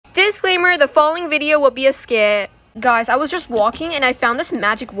Disclaimer, the following video will be a skit. Guys, I was just walking and I found this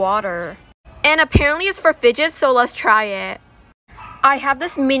magic water. And apparently it's for Fidget, so let's try it. I have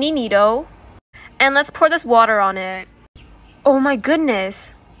this mini needle. And let's pour this water on it. Oh my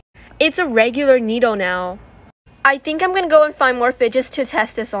goodness. It's a regular needle now. I think I'm gonna go and find more Fidgets to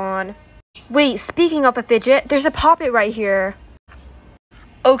test this on. Wait, speaking of a Fidget, there's a Pop-It right here.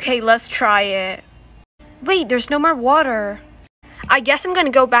 Okay, let's try it. Wait, there's no more water. I guess I'm gonna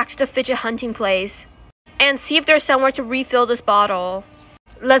go back to the Fidget hunting place and see if there's somewhere to refill this bottle.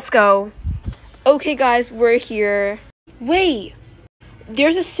 Let's go. Okay guys, we're here. Wait,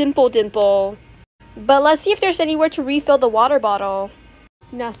 there's a simple dimple. But let's see if there's anywhere to refill the water bottle.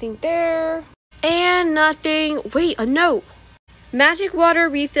 Nothing there. And nothing. Wait, a note. Magic water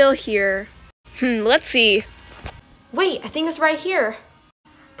refill here. Let's see. Wait, I think it's right here.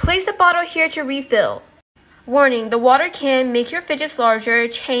 Place the bottle here to refill. Warning, the water can make your fidgets larger,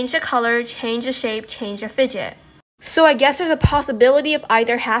 change the color, change the shape, change your fidget. So I guess there's a possibility of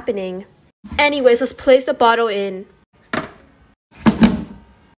either happening. Anyways, let's place the bottle in.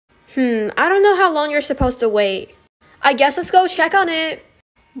 I don't know how long you're supposed to wait. I guess let's go check on it.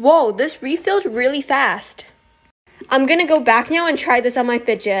 Whoa, this refilled really fast. I'm gonna go back now and try this on my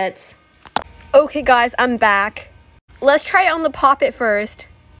fidgets. Okay guys, I'm back. Let's try it on the Pop-It first.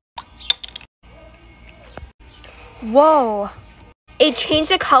 Whoa, it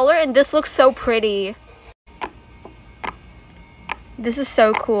changed the color and this looks so pretty. This is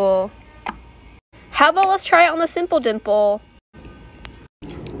so cool. How about let's try it on the Simple Dimple?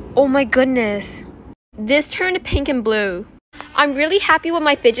 Oh my goodness. This turned pink and blue. I'm really happy with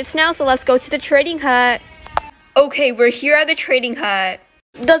my fidgets now, so let's go to the trading hut. Okay, we're here at the trading hut.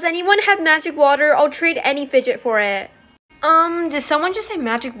 Does anyone have magic water? I'll trade any fidget for it. Did someone just say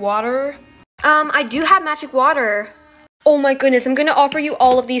magic water? I do have magic water. Oh my goodness, I'm gonna offer you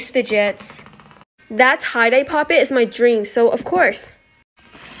all of these fidgets. That tie-dye Pop-It is my dream, so of course.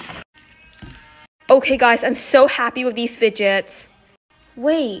 Okay guys, I'm so happy with these fidgets.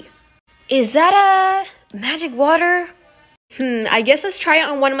 Wait, is that a magic water? I guess let's try it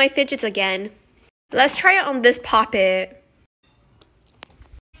on one of my fidgets again. Let's try it on this Pop-It.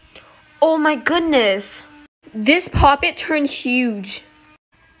 Oh my goodness. This Pop-It turned huge.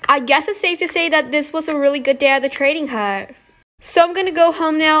 I guess it's safe to say that this was a really good day at the trading hut. So I'm gonna go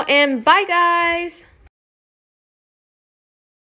home now and bye guys!